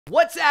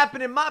What's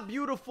happening, my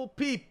beautiful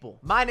people?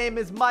 My name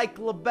is Mike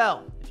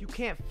LaBelle. If you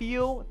can't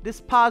feel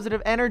this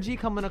positive energy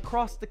coming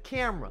across the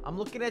camera, I'm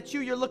looking at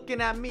you, you're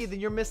looking at me, then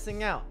you're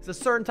missing out. It's a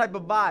certain type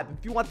of vibe.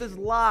 If you want this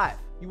live,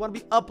 you want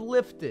to be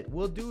uplifted,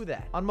 we'll do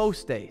that on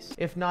most days.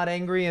 If not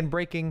angry and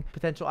breaking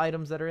potential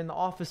items that are in the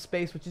office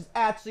space, which is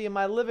actually in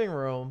my living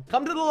room,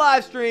 come to the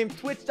live stream,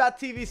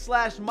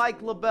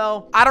 twitch.tv/Mike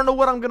LaBelle. I don't know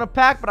what I'm gonna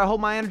pack, but I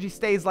hope my energy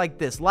stays like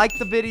this. Like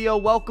the video,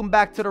 welcome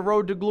back to the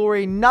road to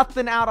glory.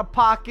 Nothing out of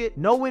pocket,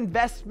 no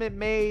investment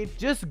made,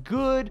 just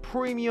good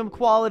premium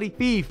quality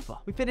FIFA.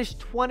 We finished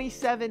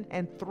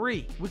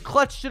 27-3. We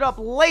clutched it up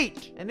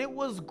late, and it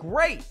was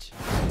great.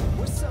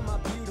 What's up, my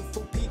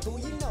beautiful people?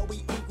 You know we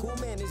equal,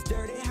 man. It's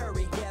dirty.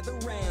 Hurry, gather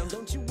round.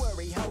 Don't you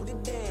worry, hold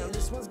it down.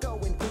 This one's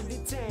going through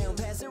the town.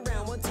 Pass it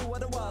around, one, two, on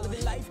the wall.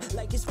 Living life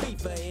like it's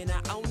FIFA, and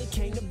I only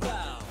came to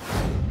bow.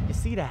 You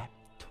see that?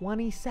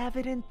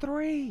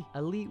 27-3.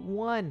 Elite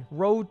 1.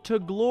 Road to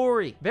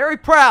glory. Very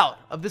proud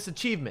of this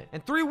achievement.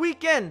 And 3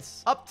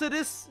 weekends up to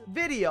this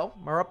video,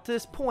 or up to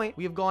this point,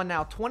 we have gone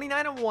now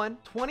 29-1,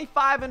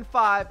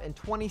 25-5, and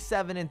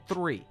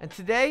 27-3. And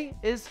today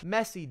is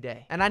Messi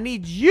Day. And I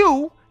need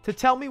you to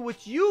tell me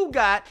what you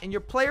got in your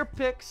player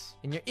picks,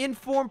 in your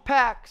informed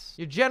packs,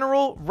 your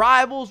general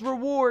rivals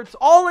rewards,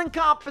 all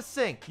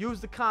encompassing. Use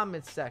the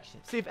comments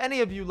section. See if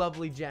any of you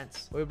lovely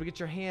gents were able to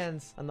get your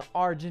hands on the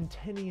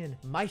Argentinian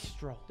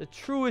maestro, the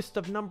truest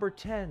of number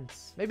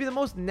 10s, maybe the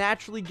most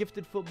naturally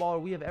gifted footballer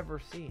we have ever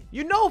seen.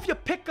 You know, if you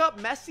pick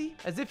up Messi,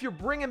 as if you're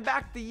bringing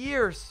back the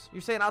years,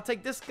 you're saying, I'll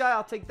take this guy,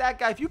 I'll take that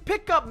guy. If you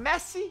pick up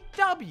Messi,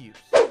 W's.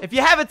 If you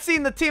haven't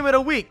seen the team of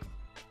the week,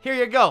 here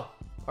you go.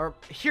 Or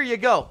here you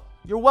go.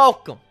 You're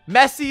welcome.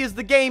 Messi is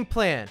the game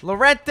plan.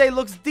 Llorente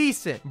looks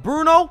decent.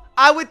 Bruno,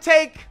 I would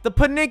take the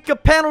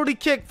Paninka penalty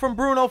kick from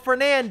Bruno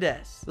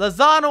Fernandes.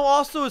 Lozano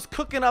also is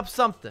cooking up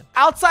something.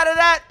 Outside of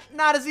that,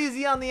 not as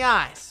easy on the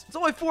eyes. It's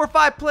only 4 or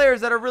 5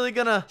 players that are really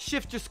gonna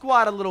shift your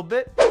squad a little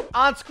bit.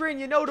 On screen,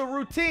 you know the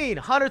routine.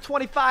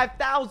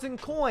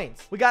 125,000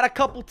 coins. We got a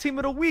couple team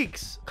of the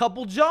weeks,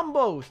 couple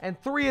jumbos, and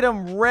 3 of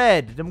them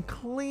red, them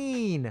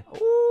clean.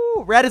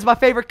 Ooh, red is my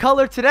favorite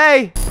color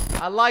today.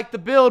 I like the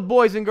build,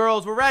 boys and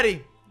girls. We're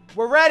ready.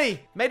 We're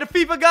ready. May the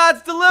FIFA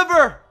gods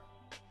deliver.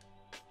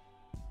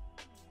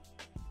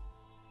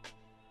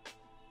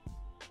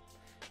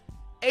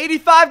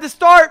 $85 to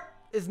start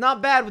is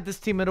not bad with this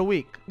team of the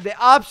week. The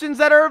options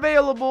that are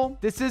available,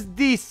 this is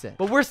decent.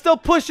 But we're still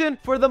pushing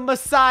for the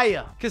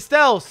Messiah.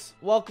 Castells,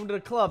 welcome to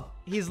the club.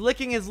 He's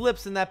licking his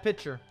lips in that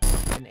picture.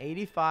 An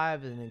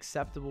 85 is an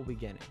acceptable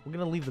beginning. We're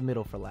going to leave the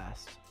middle for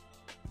last.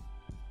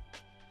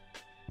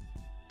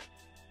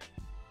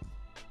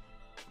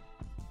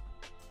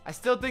 I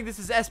still think this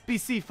is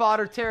SBC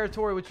fodder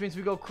territory, which means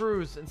we go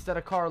Cruz instead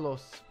of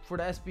Carlos. For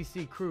the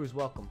SBC, Cruz,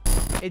 welcome.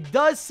 It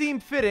does seem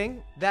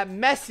fitting that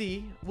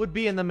Messi would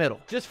be in the middle,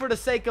 just for the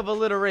sake of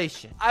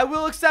alliteration. I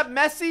will accept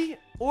Messi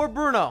or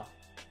Bruno.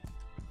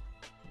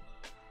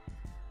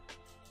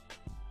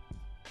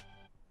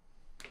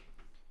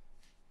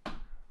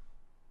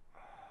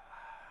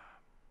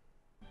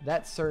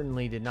 That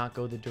certainly did not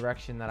go the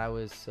direction that I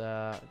was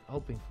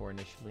hoping for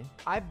initially.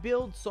 I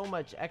build so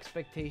much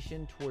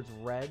expectation towards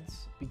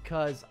Reds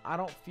because I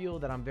don't feel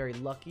that I'm very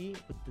lucky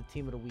with the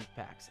team of the week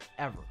packs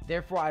ever.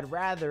 Therefore, I'd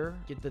rather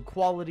get the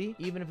quality,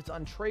 even if it's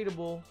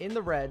untradeable, in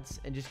the Reds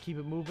and just keep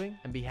it moving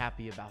and be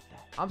happy about that.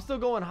 I'm still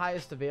going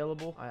highest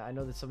available. I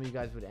know that some of you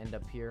guys would end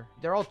up here.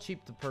 They're all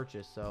cheap to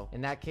purchase, so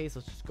in that case,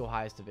 let's just go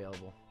highest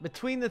available.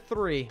 Between the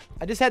 3,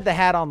 I just had the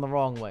hat on the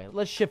wrong way.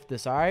 Let's shift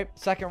this, all right?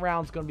 Second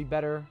round's going to be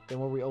better than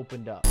where we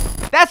opened up.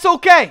 That's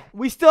okay.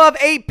 We still have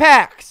 8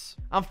 packs.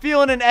 I'm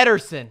feeling an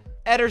Ederson.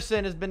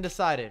 Ederson has been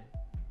decided.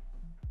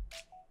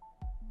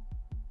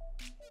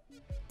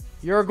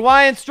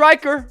 Uruguayan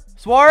striker.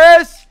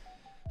 Suarez.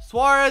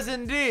 Suarez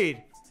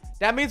indeed.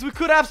 That means we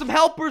could have some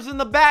helpers in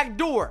the back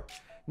door.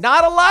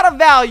 Not a lot of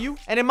value.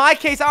 And in my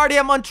case, I already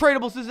have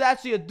untradeable, so this is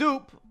actually a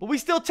dupe. But we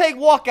still take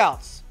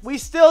walkouts. We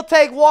still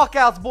take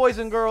walkouts, boys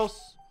and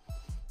girls.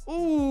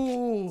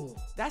 Ooh.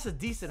 That's a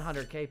decent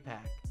 100K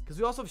pack. Because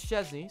we also have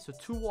Szczesny, so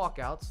 2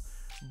 walkouts.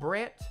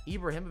 Brandt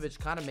Ibrahimovic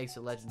kind of makes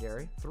it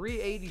legendary. 3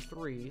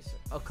 83s,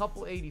 a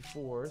couple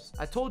 84s.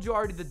 I told you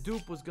already the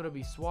dupe was going to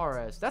be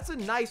Suarez. That's a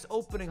nice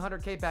opening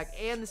 100K pack,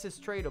 and this is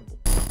tradable.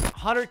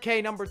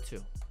 100K number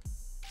 2.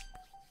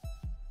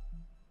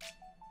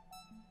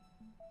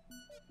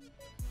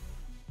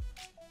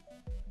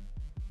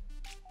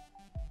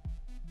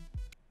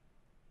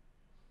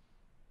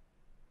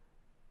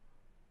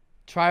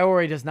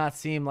 Traore does not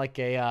seem like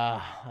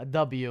a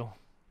W.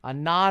 A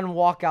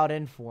non-walkout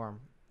inform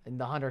in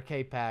the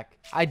 100K pack.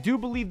 I do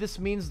believe this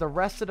means the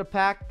rest of the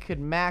pack could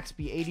max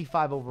be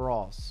 85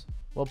 overalls.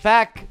 Well,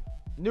 pack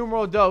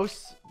numero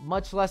dos,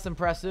 much less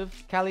impressive.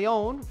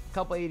 Callejon, a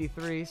couple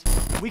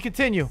 83s. We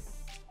continue.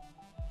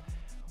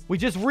 We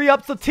just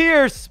re-upped the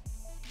tiers.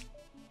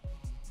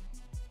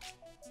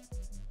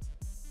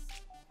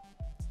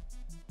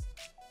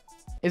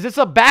 Is this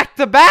a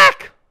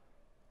back-to-back?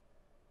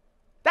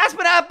 That's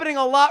been happening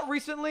a lot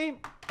recently.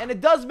 And it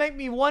does make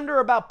me wonder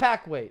about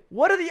pack weight.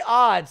 What are the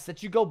odds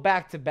that you go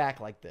back to back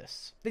like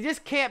this? They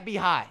just can't be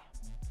high.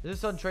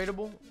 Is this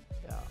untradeable?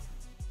 Yeah.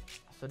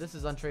 So this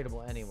is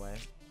untradeable anyway.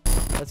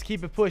 Let's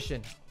keep it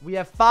pushing. We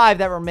have 5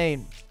 that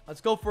remain. Let's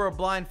go for a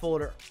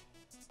blindfolder.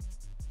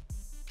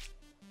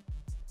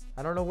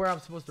 I don't know where I'm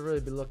supposed to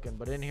really be looking,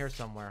 but in here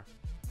somewhere.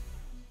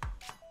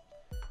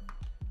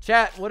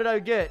 Chat, what did I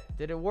get?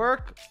 Did it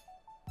work?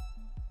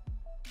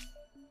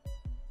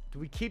 Do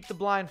we keep the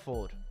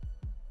blindfold?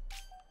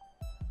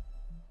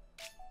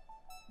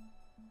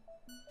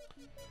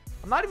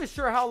 I'm not even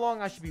sure how long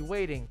I should be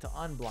waiting to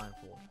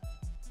unblindfold.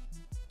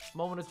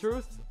 Moment of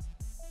truth.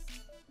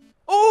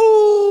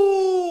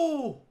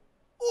 Ooh!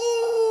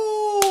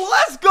 Ooh!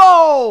 Let's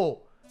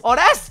go! Oh,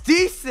 that's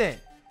decent.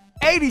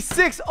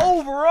 86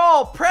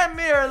 overall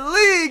Premier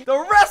League.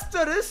 The rest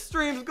of this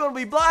stream is going to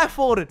be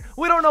blindfolded.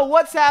 We don't know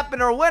what's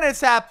happening or when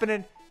it's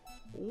happening.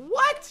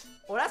 What?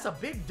 Oh, that's a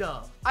big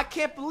dub. I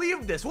can't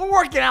believe this. We're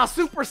working out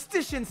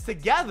superstitions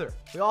together.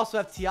 We also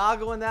have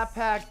Thiago in that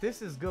pack.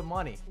 This is good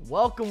money.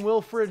 Welcome,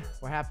 Wilfred.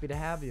 We're happy to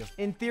have you.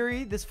 In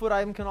theory, this foot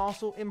item can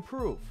also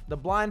improve. The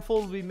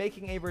blindfold will be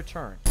making a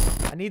return.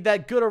 I need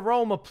that good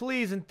aroma,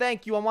 please, and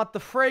thank you. I want the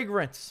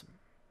fragrance.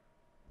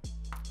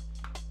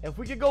 If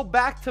we could go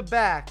back to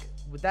back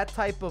with that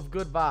type of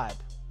good vibe,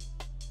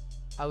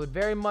 I would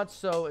very much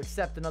so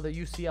accept another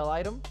UCL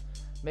item.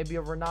 Maybe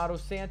a Renato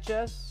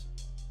Sanchez,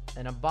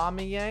 an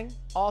Aubameyang.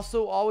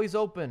 Also always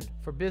open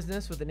for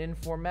business with an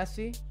informed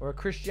Messi or a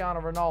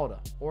Cristiano Ronaldo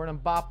or an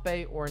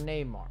Mbappe or a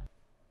Neymar.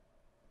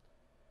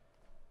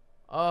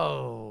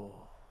 Oh.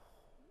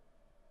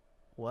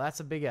 Well, that's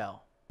a big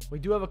L. We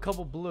do have a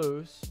couple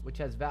blues, which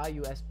has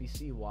value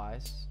SBC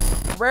wise.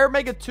 Rare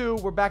Mega 2,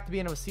 we're back to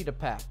being able to see the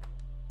pack.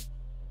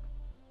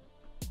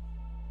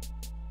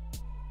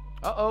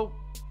 Uh-oh.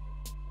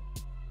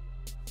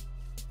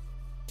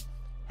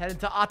 Heading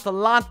to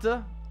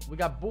Atalanta. We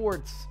got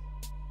boards.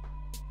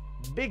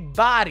 Big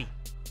body,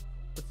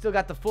 but still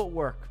got the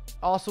footwork.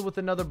 Also with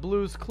another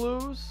Blues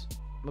Clues,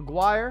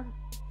 Maguire.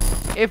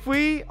 If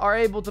we are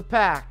able to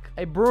pack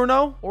a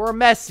Bruno or a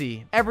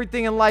Messi,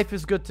 everything in life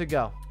is good to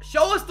go.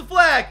 Show us the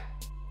flag.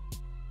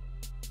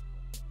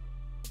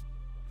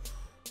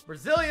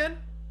 Brazilian.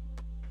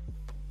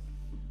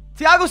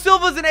 Thiago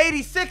Silva's an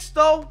 86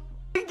 though.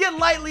 We can get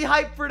lightly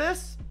hyped for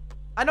this.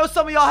 I know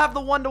some of y'all have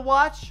the one to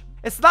watch.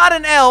 It's not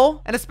an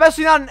L, and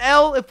especially not an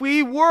L if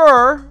we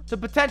were to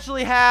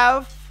potentially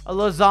have a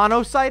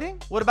Lozano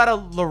sighting. What about a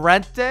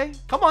Llorente?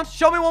 Come on,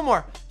 show me one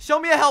more. Show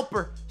me a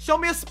helper. Show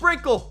me a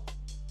sprinkle.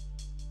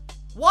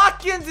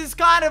 Watkins is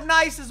kind of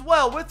nice as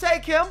well. We'll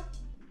take him.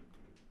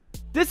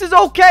 This is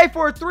okay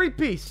for a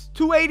 3-piece.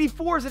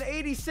 284s and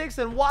 86,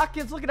 and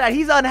Watkins, look at that.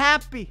 He's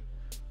unhappy.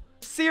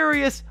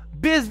 Serious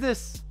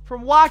business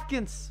from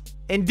Watkins.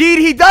 Indeed,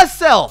 he does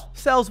sell.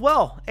 Sells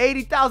well.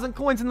 80,000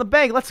 coins in the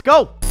bank. Let's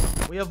go.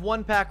 We have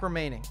 1 pack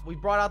remaining. We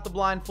brought out the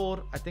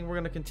blindfold. I think we're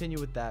going to continue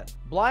with that.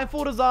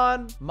 Blindfold is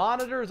on.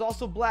 Monitor is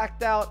also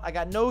blacked out. I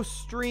got no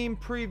stream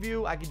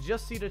preview. I can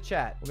just see the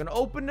chat. We're going to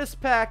open this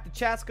pack. The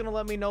chat's going to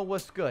let me know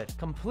what's good.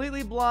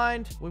 Completely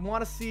blind. We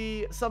want to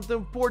see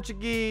something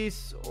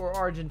Portuguese or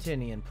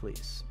Argentinian,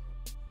 please.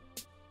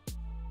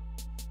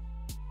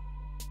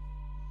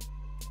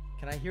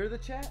 Can I hear the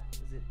chat?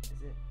 Is it?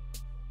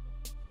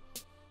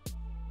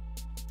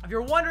 If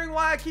you're wondering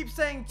why I keep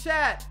saying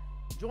chat,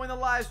 join the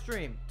live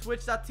stream.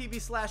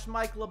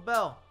 Twitch.tv/Mike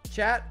LaBelle.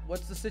 Chat,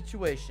 what's the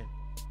situation?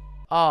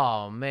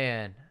 Oh,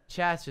 man.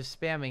 Chat's just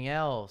spamming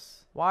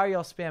L's. Why are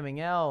y'all spamming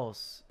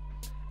L's?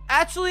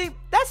 Actually,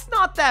 that's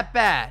not that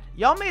bad.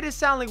 Y'all made it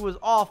sound like it was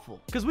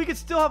awful. Because we could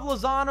still have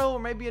Lozano or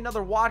maybe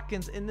another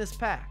Watkins in this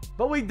pack.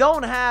 But we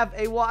don't have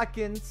a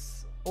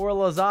Watkins or a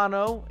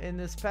Lozano in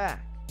this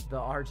pack. The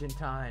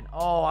Argentine.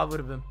 Oh, I would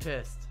have been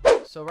pissed.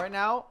 So right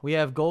now, we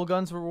have Goal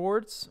Guns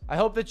rewards. I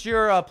hope that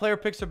your player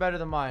picks are better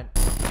than mine.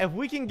 If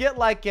we can get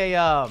like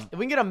a, if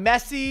we can get a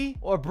Messi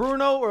or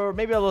Bruno or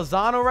maybe a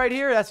Lozano right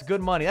here, that's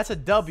good money. That's a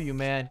W,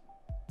 man.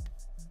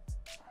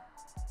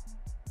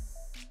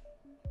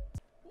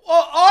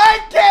 Oh, I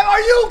can't.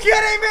 Are you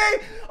kidding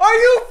me? Are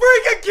you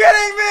freaking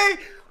kidding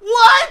me?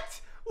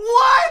 What?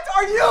 What?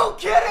 Are you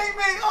kidding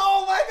me?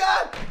 Oh my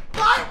God.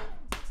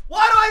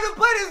 Why do I even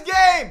play this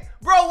game?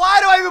 Bro, why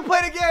do I even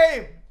play the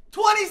game?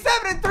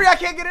 27-3, I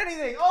can't get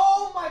anything.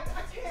 Oh my,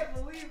 I can't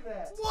believe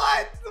that.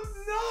 What?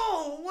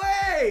 No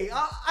way.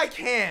 I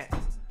can't.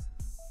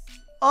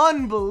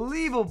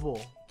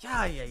 Unbelievable.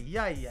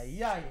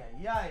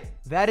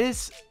 That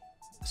is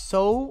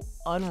so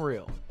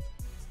unreal.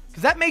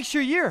 Because that makes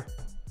your year.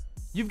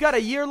 You've got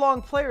a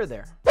year-long player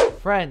there.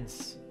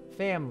 Friends,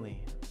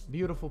 family,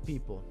 beautiful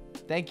people.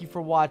 Thank you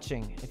for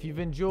watching. If you've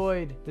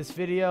enjoyed this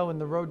video and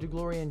the road to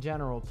glory in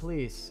general,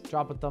 please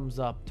drop a thumbs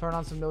up. Turn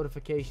on some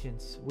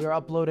notifications. We are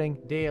uploading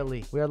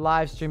daily. We are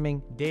live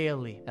streaming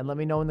daily. And let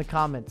me know in the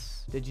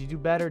comments. Did you do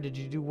better? Did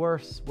you do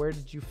worse? Where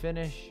did you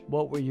finish?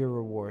 What were your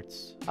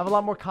rewards? I have a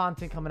lot more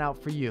content coming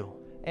out for you.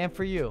 And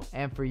for you.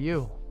 And for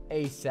you.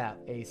 ASAP.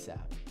 ASAP.